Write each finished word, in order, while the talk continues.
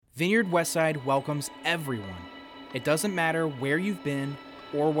Vineyard Westside welcomes everyone. It doesn't matter where you've been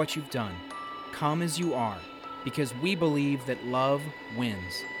or what you've done. Come as you are, because we believe that love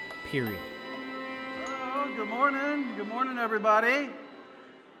wins. Period. Hello, good morning. Good morning, everybody.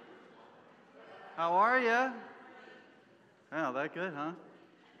 How are you? Oh, that good, huh?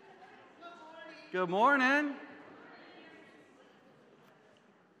 Good morning.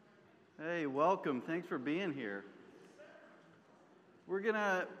 Hey, welcome. Thanks for being here. We're going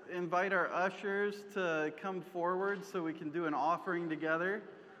to invite our ushers to come forward so we can do an offering together.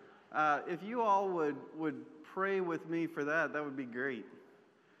 If you all would pray with me for that, that would be great.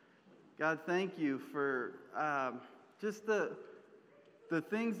 God, thank you for just the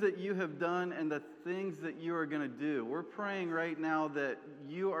things that you have done and the things that you are going to do. We're praying right now that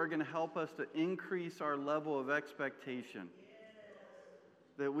you are going to help us to increase our level of expectation.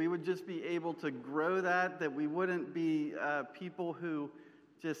 That we would just be able to grow that we wouldn't be people who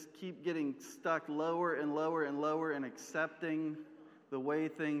just keep getting stuck lower and lower and lower and accepting the way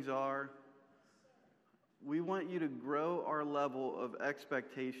things are. We want you to grow our level of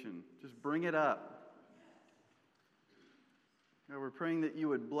expectation. Just bring it up. God, we're praying that you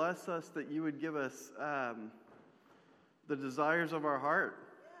would bless us, that you would give us the desires of our heart.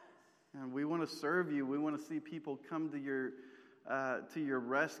 And we want to serve you. We want to see people come to your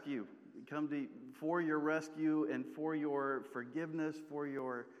rescue, for your rescue and for your forgiveness, for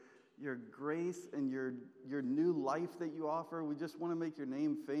your grace and your new life that you offer. We just want to make your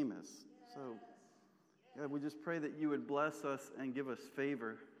name famous. So, God, we just pray that you would bless us and give us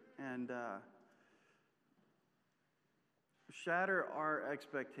favor and shatter our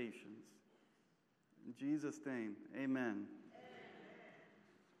expectations. In Jesus' name, amen.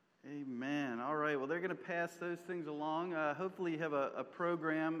 Amen. All right. Well, they're going to pass those things along. Hopefully you have a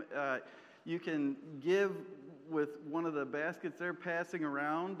program. You can give with one of the baskets they're passing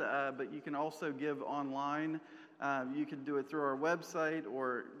around, but you can also give online. You can do it through our website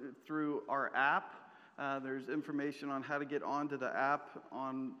or through our app. There's information on how to get onto the app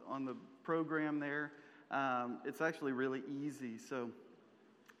on the program there. It's actually really easy. So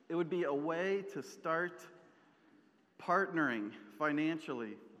it would be a way to start partnering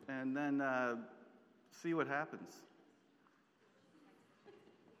financially. And then see what happens.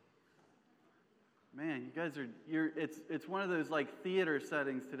 Man, you guys it's one of those like theater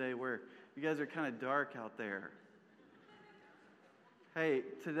settings today where you guys are kind of dark out there. Hey,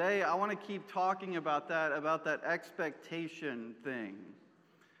 today I want to keep talking about that expectation thing.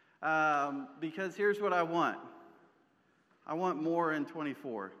 Because here's what I want. I want more in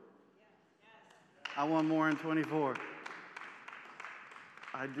 24. I want more in 24.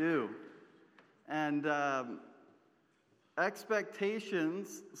 I do. And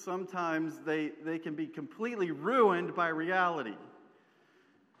expectations, sometimes they can be completely ruined by reality.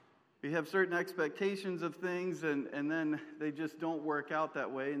 We have certain expectations of things, and then they just don't work out that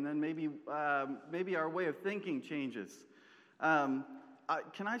way. And then maybe our way of thinking changes. Can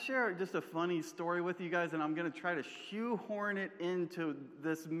I share just a funny story with you guys? And I'm going to try to shoehorn it into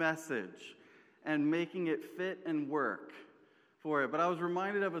this message and making it fit and work for it. But I was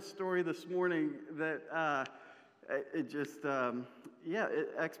reminded of a story this morning that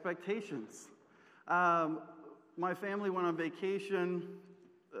expectations. My family went on vacation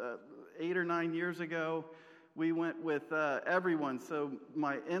 8 or 9 years ago. We went with everyone. So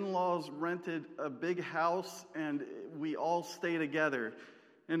my in-laws rented a big house, and we all stay together.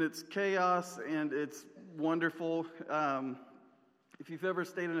 And it's chaos, and it's wonderful. If you've ever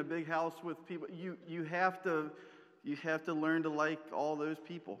stayed in a big house with people, you have to learn to like all those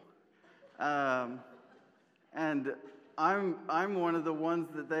people. And I'm one of the ones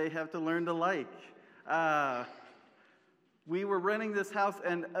that they have to learn to like. We were renting this house,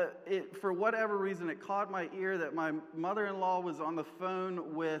 and for whatever reason, it caught my ear that my mother-in-law was on the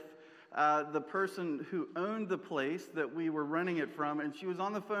phone with the person who owned the place that we were renting it from, and she was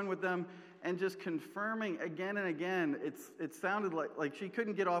on the phone with them and just confirming again and again. It sounded like she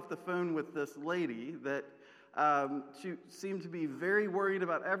couldn't get off the phone with this lady that she seemed to be very worried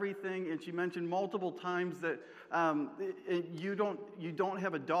about everything, and she mentioned multiple times that you don't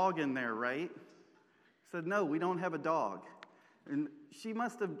have a dog in there, right? I said, no, we don't have a dog. And she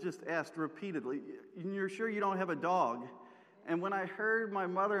must have just asked repeatedly, you're sure you don't have a dog? And when I heard my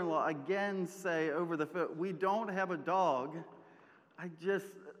mother-in-law again say over the phone, we don't have a dog, I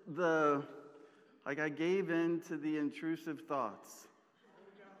gave in to the intrusive thoughts.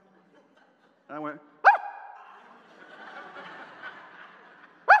 And I went,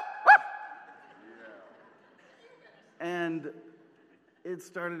 and it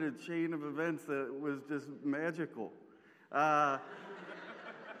started a chain of events that was just magical.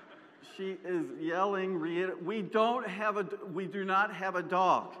 she is yelling, we do not have a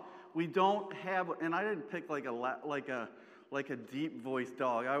dog. We don't have, and I didn't pick like a deep voiced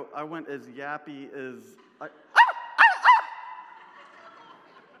dog. I went as yappy as,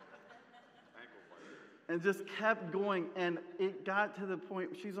 and just kept going, and it got to the point,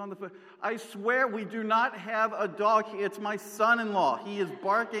 she's on the phone. I swear we do not have a dog. It's my son-in-law. He is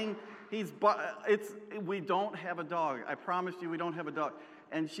barking. We don't have a dog. I promise you we don't have a dog.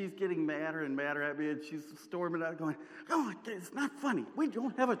 And she's getting madder and madder at me, and she's storming out going, oh, it's not funny. We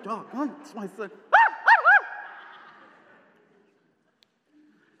don't have a dog. It's my son.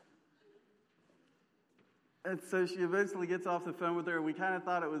 And so she eventually gets off the phone with her. We kind of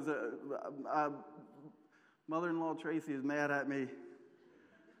thought it was mother-in-law Tracy is mad at me.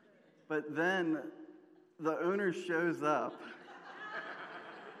 But then the owner shows up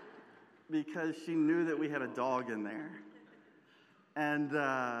because she knew that we had a dog in there. And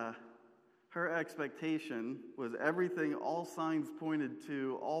her expectation was everything, all signs pointed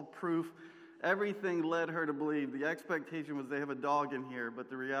to, all proof, everything led her to believe. The expectation was they have a dog in here, but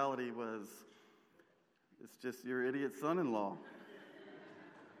the reality was it's just your idiot son-in-law.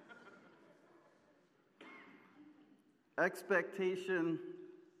 Expectation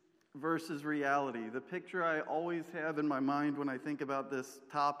versus reality. The picture I always have in my mind when I think about this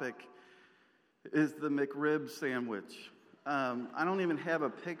topic is the McRib sandwich. I don't even have a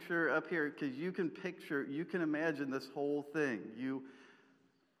picture up here because you can imagine this whole thing. You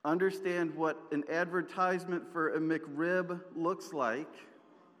understand what an advertisement for a McRib looks like,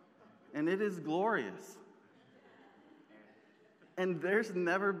 and it is glorious. And there's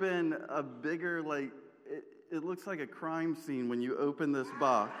never been a bigger, it looks like a crime scene when you open this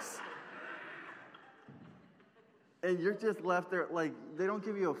box. And you're just left there, they don't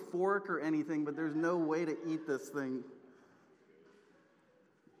give you a fork or anything, but there's no way to eat this thing.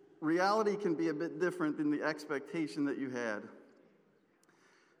 Reality can be a bit different than the expectation that you had.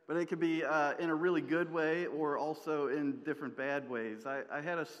 But it could be in a really good way or also in different bad ways. I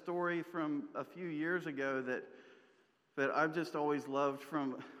had a story from a few years ago that I've just always loved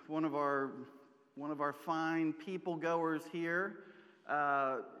from one of our fine people goers here.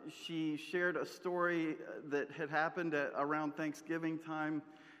 She shared a story that had happened around Thanksgiving time,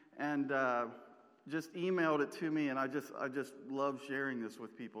 and just emailed it to me, and I just love sharing this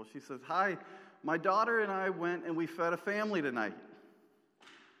with people. She says, "Hi, my daughter and I went and we fed a family tonight.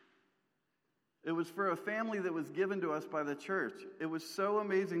 It was for a family that was given to us by the church. It was so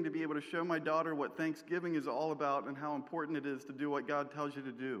amazing to be able to show my daughter what Thanksgiving is all about and how important it is to do what God tells you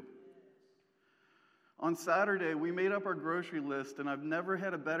to do. On Saturday, we made up our grocery list, and I've never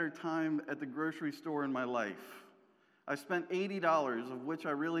had a better time at the grocery store in my life. I spent $80, of which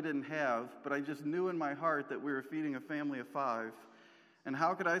I really didn't have, but I just knew in my heart that we were feeding a family of 5. And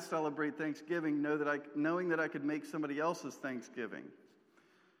how could I celebrate Thanksgiving knowing that I could make somebody else's Thanksgiving?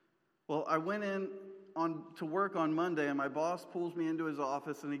 Well, I went in to work on Monday, and my boss pulls me into his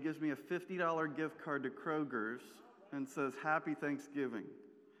office, and he gives me a $50 gift card to Kroger's and says, Happy Thanksgiving.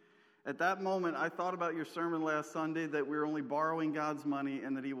 At that moment, I thought about your sermon last Sunday that we're only borrowing God's money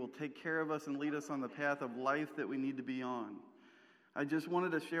and that He will take care of us and lead us on the path of life that we need to be on. I just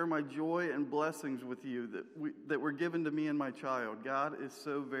wanted to share my joy and blessings with you that were given to me and my child. God is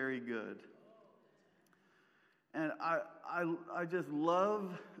so very good." And I just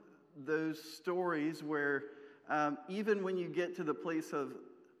love those stories where even when you get to the place of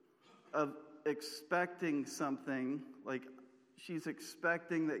expecting something, like she's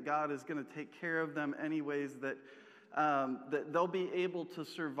expecting that God is going to take care of them anyways, that they'll be able to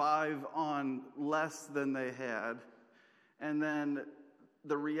survive on less than they had. And then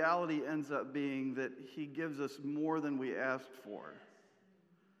the reality ends up being that He gives us more than we asked for.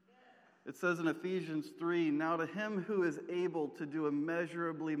 It says in Ephesians 3, "Now to Him who is able to do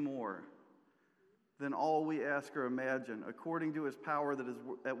immeasurably more than all we ask or imagine, according to His power that is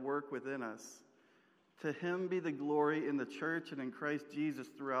at work within us, to Him be the glory in the church and in Christ Jesus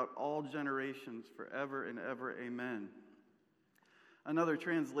throughout all generations, forever and ever. Amen." Another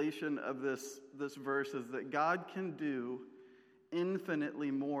translation of this verse is that God can do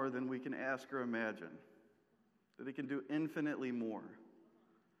infinitely more than we can ask or imagine. That He can do infinitely more.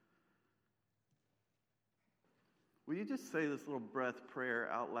 Will you just say this little breath prayer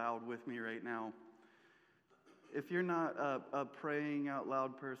out loud with me right now? If you're not a praying out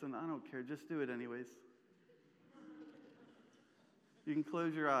loud person, I don't care. Just do it anyways. You can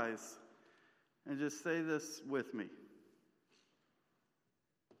close your eyes and just say this with me.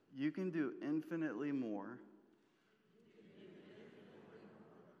 You can do infinitely more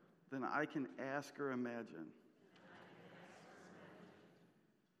than I can ask or imagine.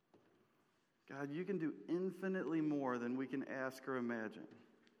 God, you can do infinitely more than we can ask or imagine.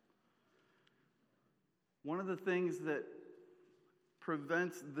 One of the things that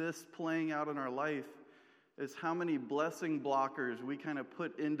prevents this playing out in our life is how many blessing blockers we kind of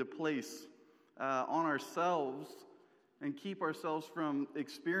put into place on ourselves and keep ourselves from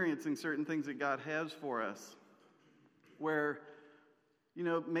experiencing certain things that God has for us. Where,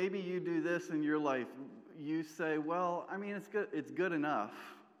 maybe you do this in your life. You say, well, I mean, it's good enough.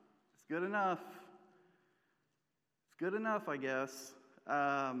 It's good enough. It's good enough, I guess.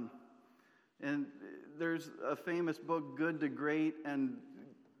 And there's a famous book, Good to Great, and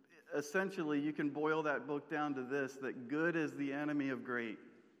essentially you can boil that book down to this, that good is the enemy of great.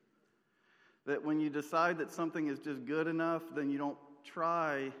 That when you decide that something is just good enough, then you don't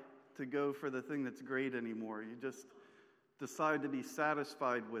try to go for the thing that's great anymore. You just decide to be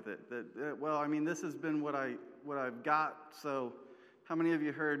satisfied with it. This has been what I've got, so how many of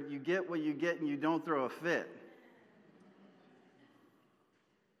you heard, you get what you get and you don't throw a fit?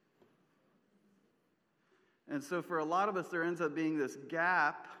 And so for a lot of us, there ends up being this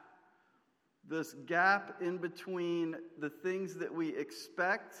gap in between the things that we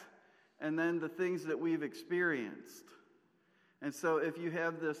expect and then the things that we've experienced. And so if you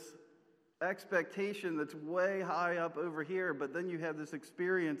have this expectation that's way high up over here, but then you have this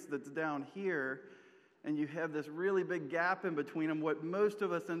experience that's down here, and you have this really big gap in between them, what most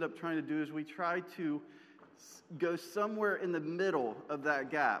of us end up trying to do is we try to go somewhere in the middle of that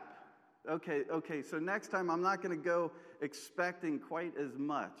gap. Okay, so next time I'm not going to go expecting quite as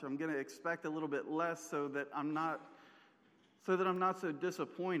much. I'm going to expect a little bit less so that I'm not so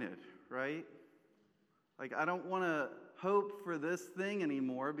disappointed, right? Like, I don't want to hope for this thing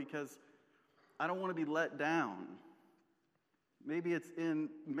anymore because I don't want to be let down. Maybe it's in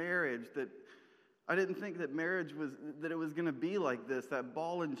marriage that I didn't think that it was going to be like this. That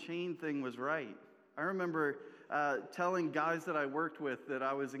ball and chain thing was right. I remember telling guys that I worked with that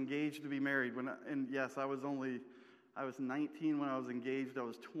I was engaged to be married. I was 19 when I was engaged. I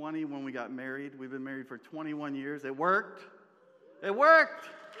was 20 when we got married. We've been married for 21 years. It worked. It worked.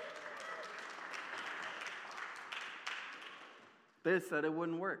 They said it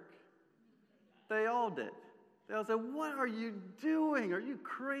wouldn't work. They all did. They all said, "What are you doing? Are you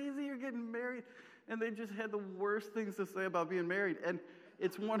crazy? You're getting married?" And they just had the worst things to say about being married. And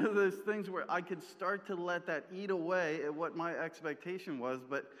it's one of those things where I could start to let that eat away at what my expectation was,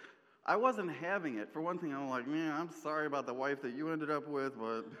 but I wasn't having it. For one thing, I'm like, man, I'm sorry about the wife that you ended up with,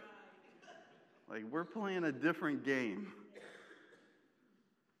 but we're playing a different game.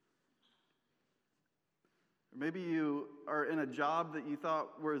 Maybe you are in a job that you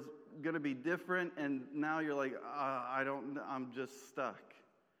thought was going to be different, and now you're like, I'm just stuck.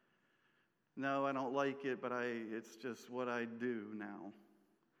 No, I don't like it, but it's just what I do now.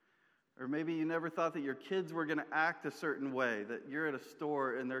 Or maybe you never thought that your kids were going to act a certain way, that you're at a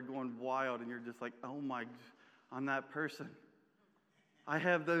store and they're going wild, and you're just like, oh my, I'm that person. I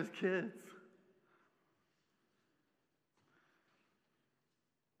have those kids.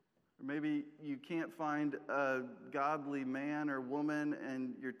 Or maybe you can't find a godly man or woman,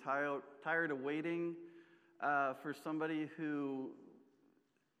 and you're tired of waiting for somebody who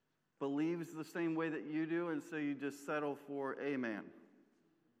believes the same way that you do, and so you just settle for a man,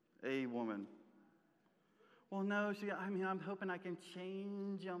 a woman. Well, no, I'm hoping I can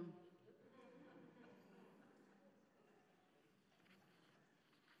change them.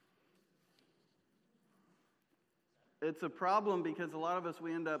 It's a problem because a lot of us,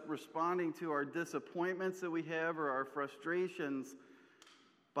 we end up responding to our disappointments that we have or our frustrations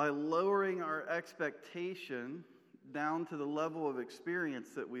by lowering our expectation down to the level of experience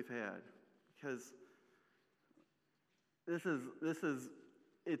that we've had. Because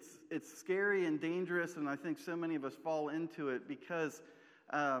it's scary and dangerous, and I think so many of us fall into it because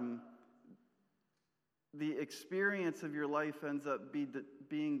the experience of your life ends up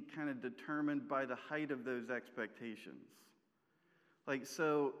being kind of determined by the height of those expectations.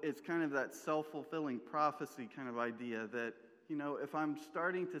 So it's kind of that self-fulfilling prophecy kind of idea that, if I'm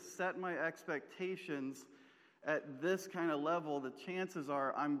starting to set my expectations at this kind of level, the chances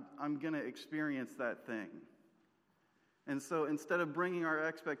are I'm going to experience that thing. And so instead of bringing our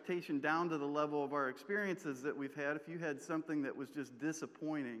expectation down to the level of our experiences that we've had, if you had something that was just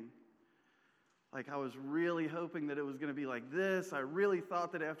disappointing, like I was really hoping that it was going to be like this. I really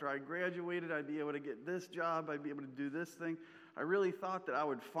thought that after I graduated, I'd be able to get this job. I'd be able to do this thing. I really thought that I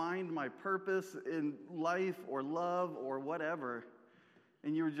would find my purpose in life or love or whatever.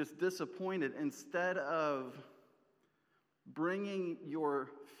 And you were just disappointed. Instead of bringing your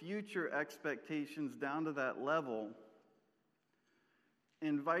future expectations down to that level,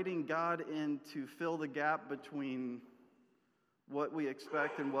 inviting God in to fill the gap between what we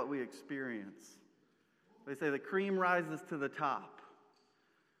expect and what we experience. They say the cream rises to the top.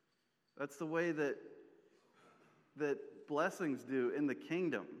 That's the way that blessings do in the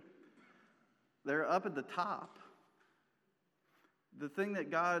kingdom. They're up at the top. The thing that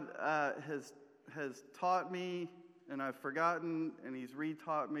God has taught me, and I've forgotten, and He's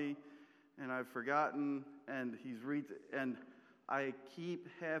retaught me, and I've forgotten, and and I keep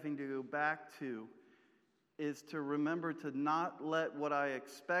having to go back to, is to remember to not let what I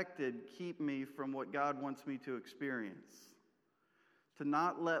expected keep me from what God wants me to experience. To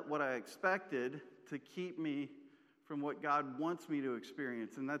not let what I expected to keep me from what God wants me to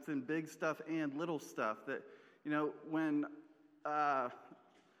experience. And that's in big stuff and little stuff. That, when I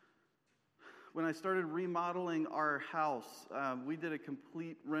started remodeling our house, we did a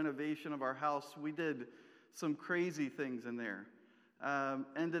complete renovation of our house. We did some crazy things in there.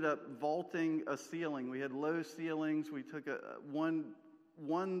 Ended up vaulting a ceiling. We had low ceilings. We took one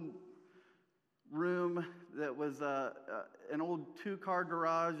room that was an old 2-car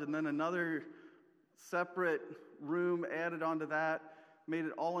garage, and then another separate room added onto that, made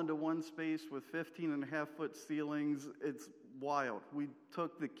it all into one space with 15.5-foot ceilings. It's wild. We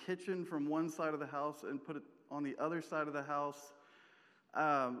took the kitchen from one side of the house and put it on the other side of the house.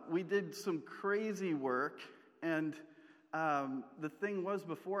 We did some crazy work, and the thing was,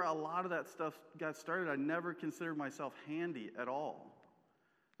 before a lot of that stuff got started, I never considered myself handy at all.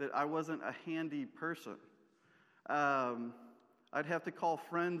 That I wasn't a handy person. I'd have to call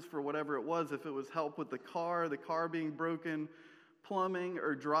friends for whatever it was, if it was help with the car being broken, plumbing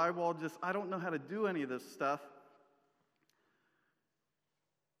or drywall. I don't know how to do any of this stuff.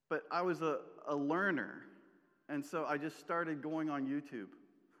 But I was a learner, and so I just started going on YouTube.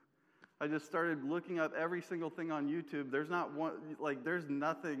 I just started looking up every single thing on YouTube. There's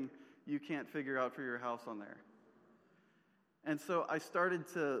nothing you can't figure out for your house on there. And so I started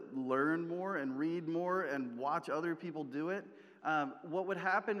to learn more and read more and watch other people do it. What would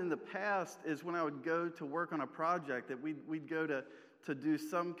happen in the past is when I would go to work on a project, that we'd go to do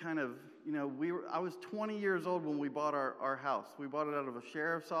some kind of, I was 20 years old when we bought our house. We bought it out of a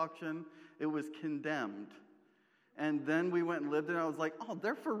sheriff's auction. It was condemned. And then we went and lived in it. I was like, oh,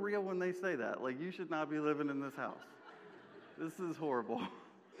 they're for real when they say that. Like, you should not be living in this house. This is horrible.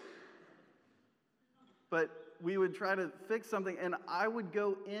 But we would try to fix something, and I would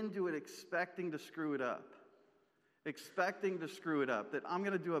go into it expecting to screw it up. That I'm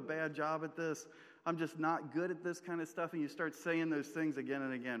going to do a bad job at this. I'm just not good at this kind of stuff. And you start saying those things again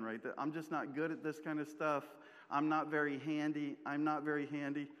and again, right? That I'm just not good at this kind of stuff. I'm not very handy.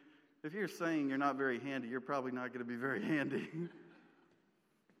 If you're saying you're not very handy, you're probably not going to be very handy.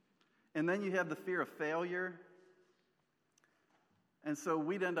 And then you have the fear of failure. And so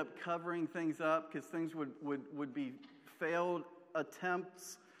we'd end up covering things up because things would be failed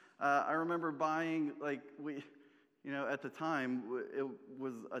attempts. I remember buying, at the time, it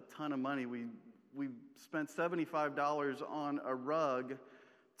was a ton of money. We spent $75 on a rug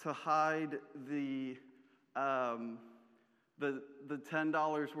to hide the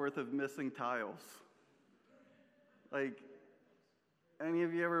 $10 worth of missing tiles. Like, any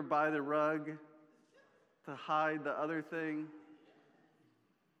of you ever buy the rug to hide the other thing?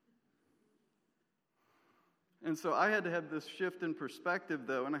 And so I had to have this shift in perspective,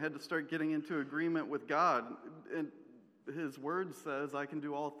 though, and I had to start getting into agreement with God. And His Word says, I can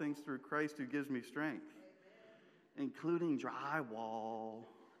do all things through Christ who gives me strength, including drywall.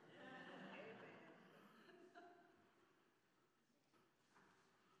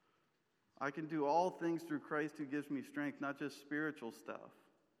 I can do all things through Christ who gives me strength, not just spiritual stuff.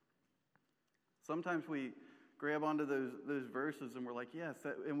 Sometimes we grab onto those verses and we're like, yes,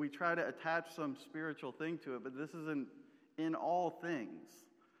 and we try to attach some spiritual thing to it, but this isn't in all things.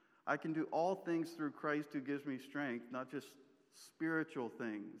 I can do all things through Christ who gives me strength, not just spiritual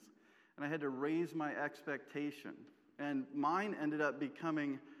things. And I had to raise my expectation. And mine ended up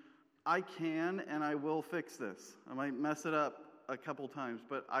becoming, I can and I will fix this. I might mess it up a couple times,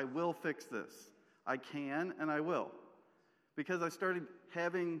 but I will fix this. I can and I will. Because I started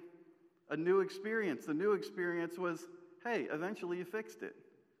having a new experience. The new experience was, hey, eventually you fixed it.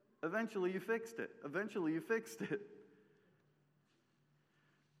 Eventually you fixed it. Eventually you fixed it.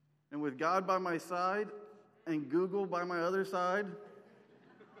 And with God by my side and Google by my other side,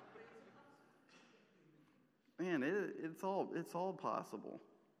 man, it's all possible.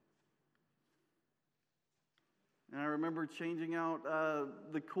 And I remember changing out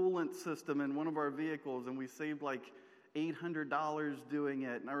the coolant system in one of our vehicles, and we saved like $800 doing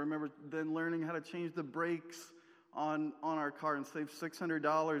it. And I remember then learning how to change the brakes on our car and saved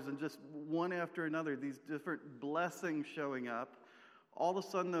 $600, and just one after another, these different blessings showing up. All of a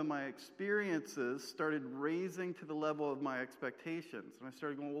sudden, though, my experiences started raising to the level of my expectations. And I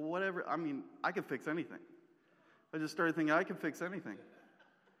started going, well, whatever, I can fix anything. I just started thinking, I can fix anything.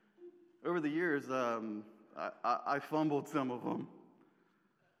 Over the years, I fumbled some of them.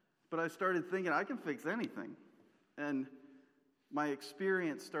 But I started thinking, I can fix anything. And my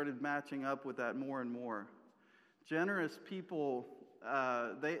experience started matching up with that more and more. Generous people,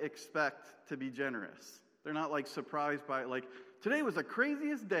 they expect to be generous. They're not like surprised by it. Like, today was the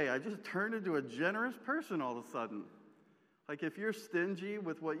craziest day. I just turned into a generous person all of a sudden. Like, if you're stingy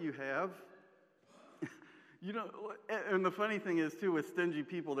with what you have, and the funny thing is, too, with stingy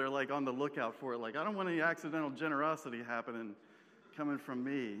people, they're like on the lookout for it. Like, I don't want any accidental generosity happening coming from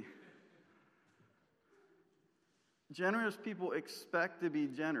me. Generous people expect to be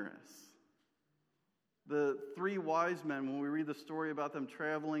generous. The 3 wise men, when we read the story about them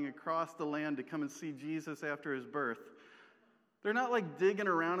traveling across the land to come and see Jesus after his birth, they're not like digging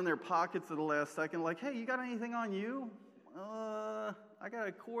around in their pockets at the last second, like, hey, you got anything on you? I got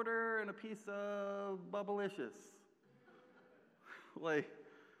a quarter and a piece of Bubblicious. Like,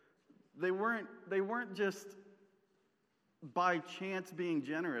 they weren't just by chance being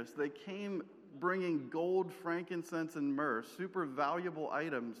generous. They came bringing gold, frankincense, and myrrh, super valuable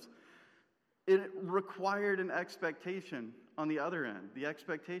items. It required an expectation on the other end. The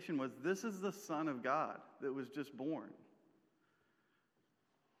expectation was, this is the Son of God that was just born.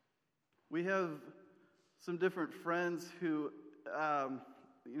 We have some different friends who,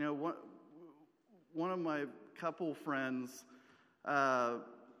 one of my couple friends,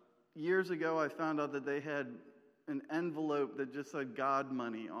 years ago I found out that they had an envelope that just said God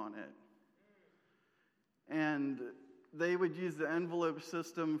money on it. And they would use the envelope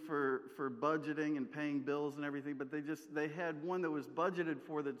system for budgeting and paying bills and everything, but they had one that was budgeted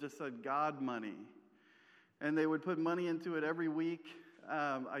for that just said God money. And they would put money into it every week.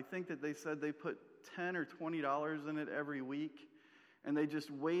 I think that they said they put $10 or $20 in it every week. And they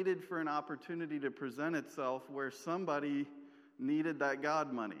just waited for an opportunity to present itself where somebody needed that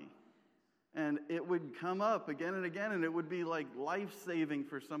God money. And it would come up again and again, and it would be like life-saving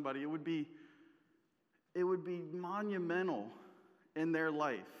for somebody. It would be monumental in their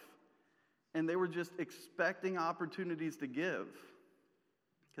life. And they were just expecting opportunities to give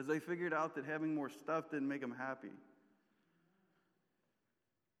because they figured out that having more stuff didn't make them happy.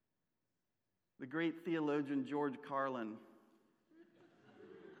 The great theologian George Carlin,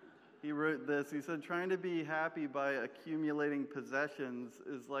 he wrote this. He said, trying to be happy by accumulating possessions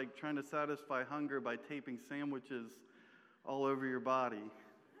is like trying to satisfy hunger by taping sandwiches all over your body.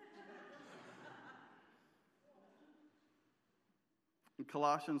 In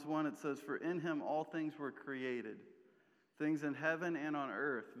Colossians 1, it says, for in him all things were created, things in heaven and on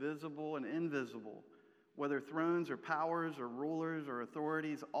earth, visible and invisible, whether thrones or powers or rulers or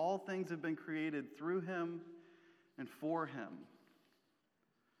authorities, all things have been created through him and for him.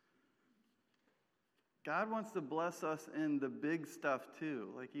 God wants to bless us in the big stuff too.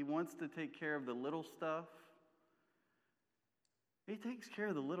 Like, he wants to take care of the little stuff. He takes care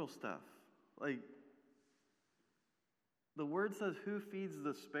of the little stuff. Like, the word says, who feeds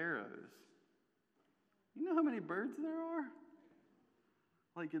the sparrows? You know how many birds there are?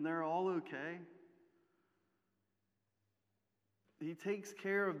 Like, and they're all okay? He takes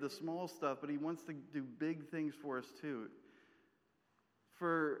care of the small stuff, but he wants to do big things for us too.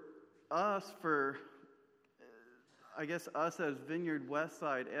 For us, I guess us as Vineyard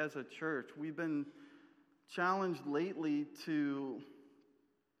Westside, as a church, we've been challenged lately to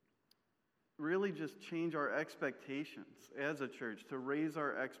really just change our expectations as a church, to raise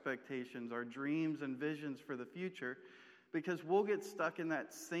our expectations, our dreams and visions for the future, because we'll get stuck in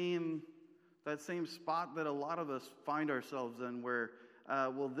that same spot that a lot of us find ourselves in where,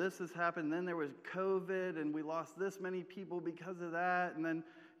 well, this has happened, then there was COVID, and we lost this many people because of that, and then,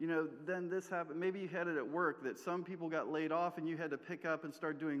 then this happened. Maybe you had it at work that some people got laid off and you had to pick up and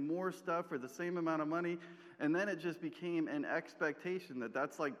start doing more stuff for the same amount of money, and then it just became an expectation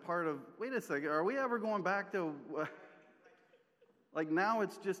that's like part of, wait a second, are we ever going back to, like now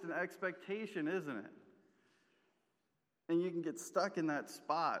it's just an expectation, isn't it? And you can get stuck in that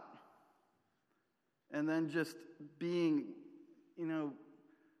spot. And then just being,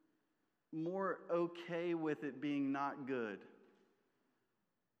 more okay with it being not good.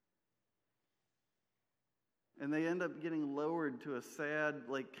 And they end up getting lowered to a sad,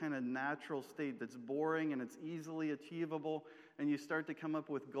 like kind of natural state that's boring and it's easily achievable. And you start to come up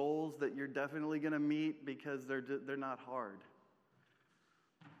with goals that you're definitely going to meet because they're not hard.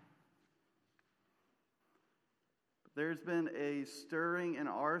 There's been a stirring in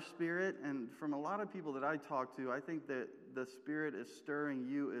our spirit, and from a lot of people that I talk to, I think that the Spirit is stirring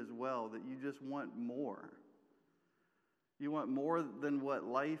you as well, that you just want more. You want more than what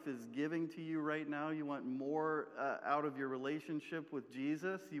life is giving to you right now. You want more out of your relationship with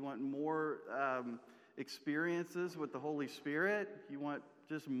Jesus. You want more experiences with the Holy Spirit. You want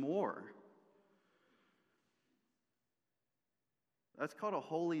just more. That's called a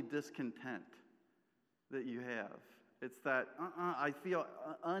holy discontent that you have. It's that, I feel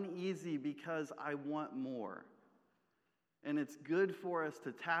uneasy because I want more. And it's good for us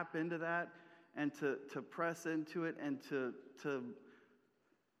to tap into that and to press into it and to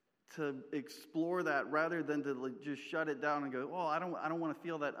explore that rather than to just shut it down and go, oh, I don't want to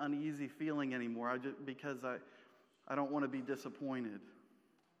feel that uneasy feeling anymore because I don't want to be disappointed.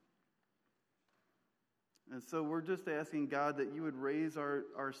 And so we're just asking God that you would raise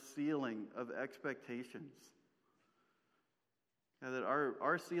our ceiling of expectations. That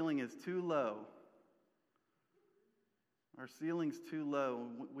our ceiling is too low. Our ceiling's too low.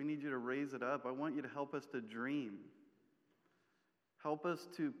 We need you to raise it up. I want you to help us to dream. Help us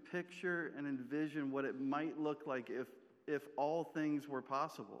to picture and envision what it might look like if all things were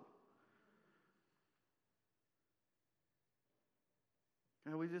possible.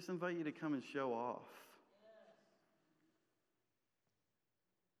 God, we just invite you to come and show off.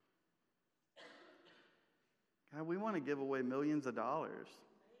 God, we want to give away millions of dollars.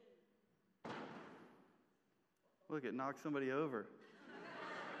 Look, it knocked somebody over.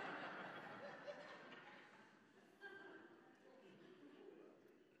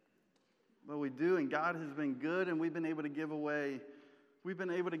 But we do, and God has been good, and we've been able to give away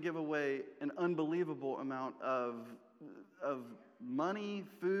an unbelievable amount of money,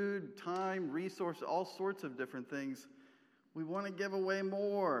 food, time, resources, all sorts of different things. We want to give away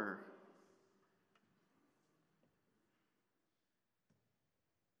more.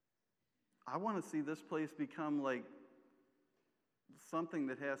 I want to see this place become like something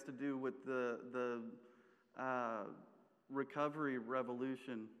that has to do with the recovery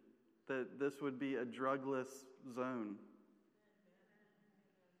revolution, that this would be a drugless zone.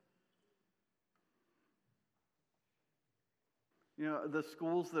 You know, the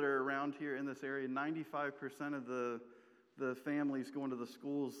schools that are around here in this area, 95% of the families going to the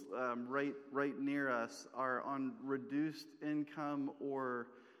schools right near us are on reduced income or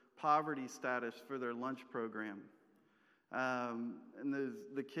poverty status for their lunch program. And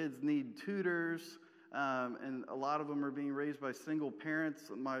the kids need tutors, and a lot of them are being raised by single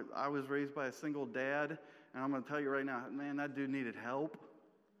parents. I was raised by a single dad, and I'm going to tell you right now, man, that dude needed help.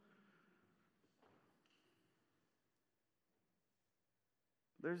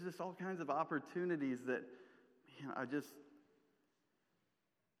 There's just all kinds of opportunities that, man,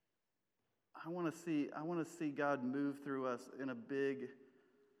 I want to see God move through us in a big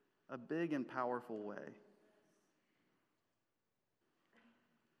and powerful way.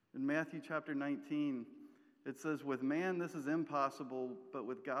 In Matthew chapter 19, it says, with man this is impossible, but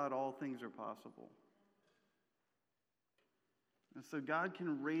with God all things are possible. And so God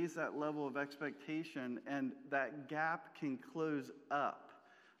can raise that level of expectation, and that gap can close up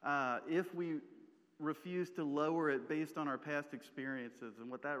if we refuse to lower it based on our past experiences.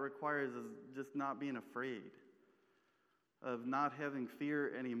 And what that requires is just not being afraid, of not having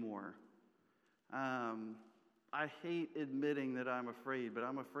fear anymore. I hate admitting that I'm afraid, but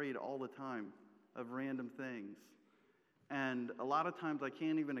I'm afraid all the time of random things. And a lot of times I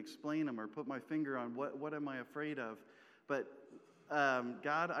can't even explain them or put my finger on what am I afraid of. But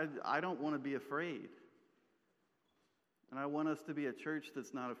God, I don't want to be afraid. And I want us to be a church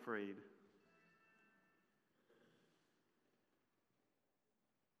that's not afraid.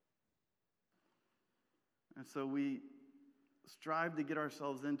 And so we strive to get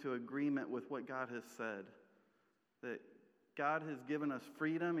ourselves into agreement with what God has said. That God has given us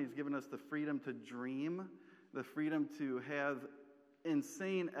freedom. He's given us the freedom to dream, the freedom to have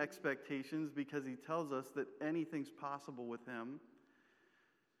insane expectations because he tells us that anything's possible with him.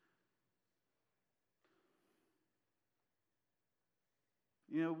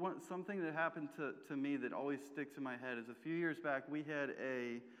 You know, something that happened to me that always sticks in my head is a few years back we had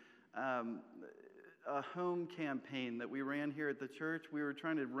a home campaign that we ran here at the church. We were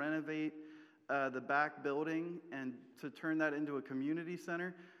trying to renovate the back building and to turn that into a community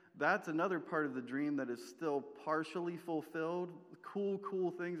center. That's another part of the dream that is still partially fulfilled.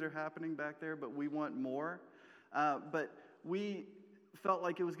 Cool things are happening back there, but we want more. But we felt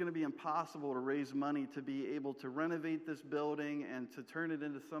like it was going to be impossible to raise money to be able to renovate this building and to turn it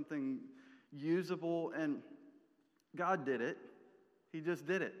into something usable. And God did it. He just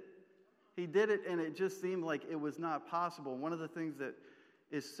did it. He did it, and it just seemed like it was not possible. One of the things that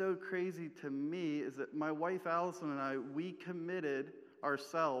is so crazy to me is that my wife Allison and I, we committed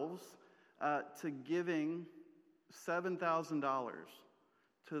ourselves to giving $7,000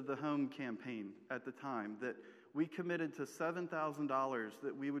 to the home campaign at the time. That we committed to $7,000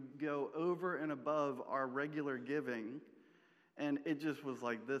 that we would go over and above our regular giving, and it just was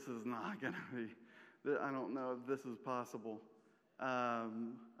like, this is not going to be, I don't know if this is possible. I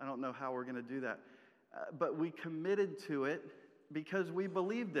don't know how we're going to do that. But we committed to it because we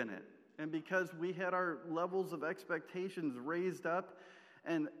believed in it and because we had our levels of expectations raised up.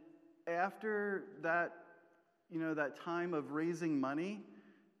 And after that, that time of raising money,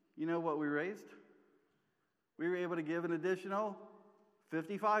 you know what we raised? We were able to give an additional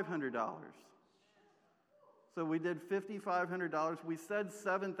 $5,500. So we did $5,500. We said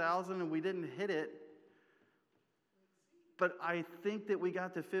 $7,000 and we didn't hit it. But I think that we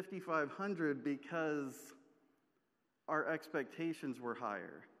got to $5,500 because our expectations were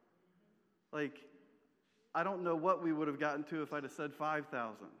higher. Like, I don't know what we would have gotten to if I'd have said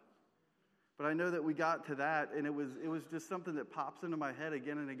 5,000. But I know that we got to that, and it was just something that pops into my head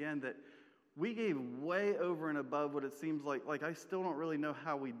again and again, that we gave way over and above what it seems like. Like, I still don't really know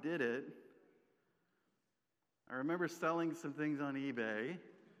how we did it. I remember selling some things on eBay.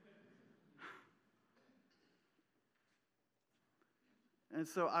 And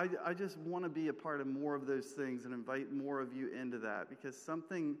so I just want to be a part of more of those things and invite more of you into that, because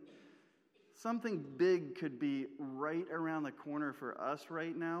something big could be right around the corner for us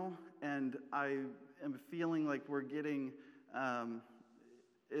right now. And I am feeling like we're getting,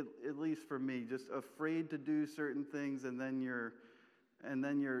 at least for me, just afraid to do certain things, and then you're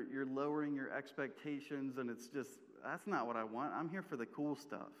lowering your expectations, and it's just, that's not what I want. I'm here for the cool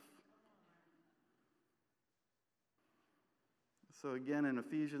stuff. So again, in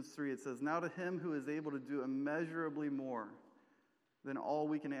Ephesians 3, it says, "Now to him who is able to do immeasurably more than all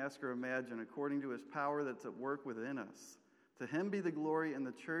we can ask or imagine, according to his power that's at work within us. To him be the glory in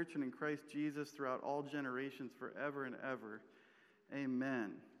the church and in Christ Jesus throughout all generations, forever and ever.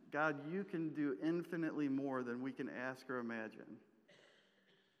 Amen." God, you can do infinitely more than we can ask or imagine.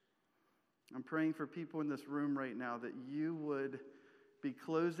 I'm praying for people in this room right now that you would be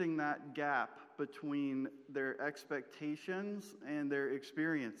closing that gap between their expectations and their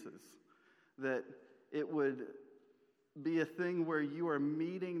experiences. That it would be a thing where you are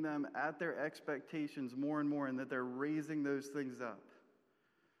meeting them at their expectations more and more, and that they're raising those things up.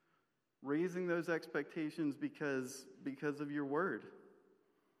 Raising those expectations because of your word.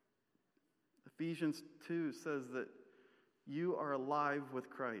 Ephesians 2 says that you are alive with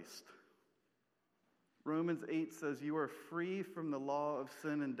Christ. Romans 8 says you are free from the law of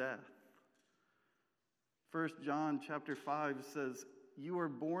sin and death. 1 John chapter 5 says you are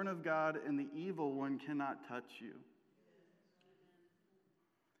born of God and the evil one cannot touch you.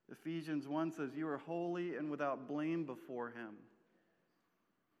 Ephesians 1 says you are holy and without blame before him.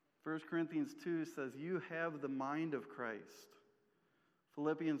 1 Corinthians 2 says you have the mind of Christ.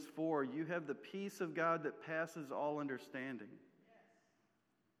 Philippians 4, you have the peace of God that passes all understanding.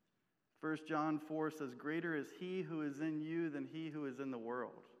 1 John 4 says, greater is he who is in you than he who is in the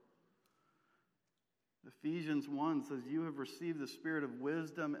world. Ephesians 1 says, you have received the spirit of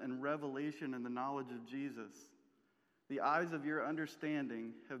wisdom and revelation in the knowledge of Jesus. The eyes of your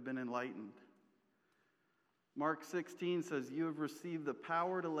understanding have been enlightened. Mark 16 says, you have received the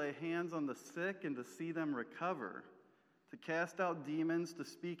power to lay hands on the sick and to see them recover, to cast out demons, to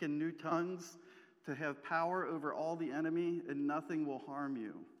speak in new tongues, to have power over all the enemy, and nothing will harm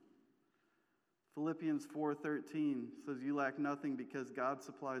you. Philippians 4:13 says you lack nothing because God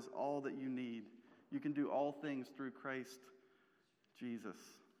supplies all that you need. You can do all things through Christ Jesus.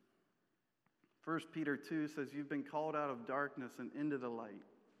 1 Peter 2 says you've been called out of darkness and into the light.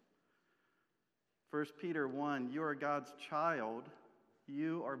 1 Peter 1, you are God's child.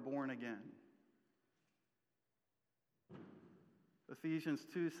 You are born again. Ephesians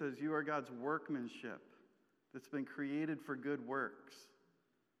 2 says you are God's workmanship that's been created for good works.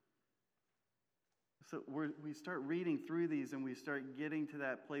 So we start reading through these and we start getting to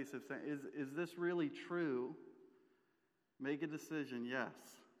that place of saying, is this really true? Make a decision, yes.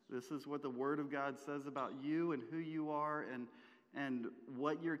 This is what the Word of God says about you and who you are and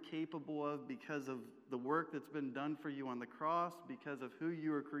what you're capable of because of the work that's been done for you on the cross, because of who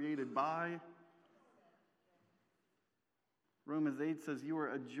you were created by. Romans 8 says you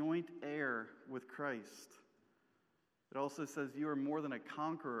are a joint heir with Christ. It also says you are more than a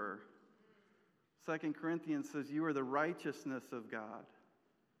conqueror. 2 Corinthians says you are the righteousness of God.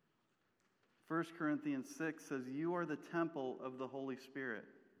 1 Corinthians 6 says you are the temple of the Holy Spirit.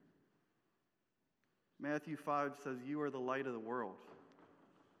 Matthew 5 says, you are the light of the world.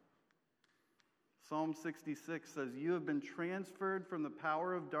 Psalm 66 says, you have been transferred from the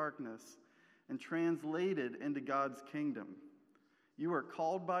power of darkness and translated into God's kingdom. You are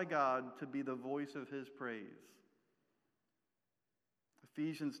called by God to be the voice of his praise.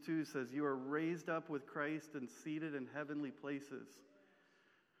 Ephesians 2 says, you are raised up with Christ and seated in heavenly places.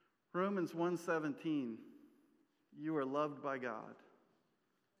 Romans 1:17, you are loved by God.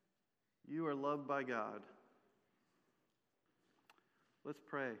 You are loved by God. Let's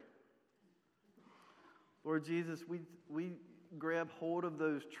pray. Lord Jesus, we grab hold of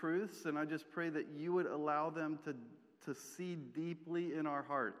those truths, and I just pray that you would allow them to seed deeply in our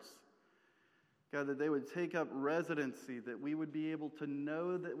hearts. God, that they would take up residency, that we would be able to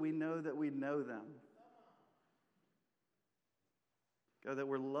know that we know that we know them. God, that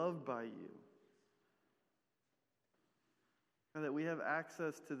we're loved by you. God, that we have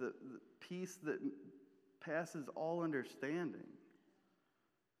access to the peace that passes all understanding.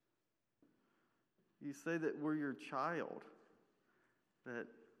 You say that we're your child, that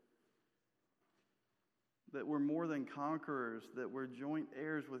we're more than conquerors, that we're joint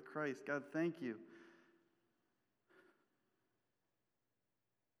heirs with Christ. God, thank you.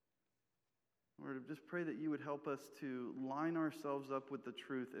 Lord, I just pray that you would help us to line ourselves up with the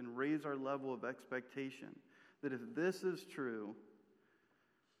truth and raise our level of expectation. That if this is true,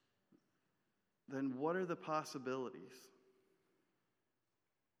 then what are the possibilities?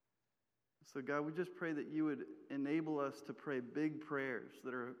 So God, we just pray that you would enable us to pray big prayers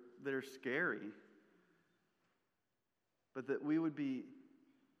that are scary, but that we would be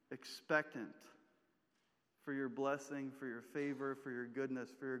expectant for your blessing, for your favor, for your goodness,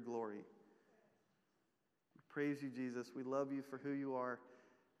 for your glory. We praise you, Jesus. We love you for who you are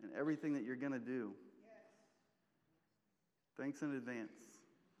and everything that you're going to do. Thanks in advance.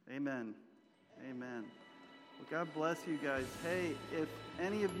 Amen. Amen. Well, God bless you guys. Hey, if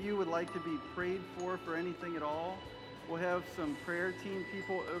any of you would like to be prayed for anything at all, we'll have some prayer team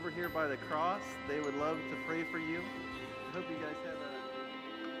people over here by the cross. They would love to pray for you. I hope you guys have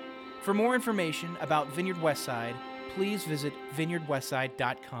a... For more information about Vineyard Westside, please visit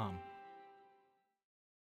vineyardwestside.com.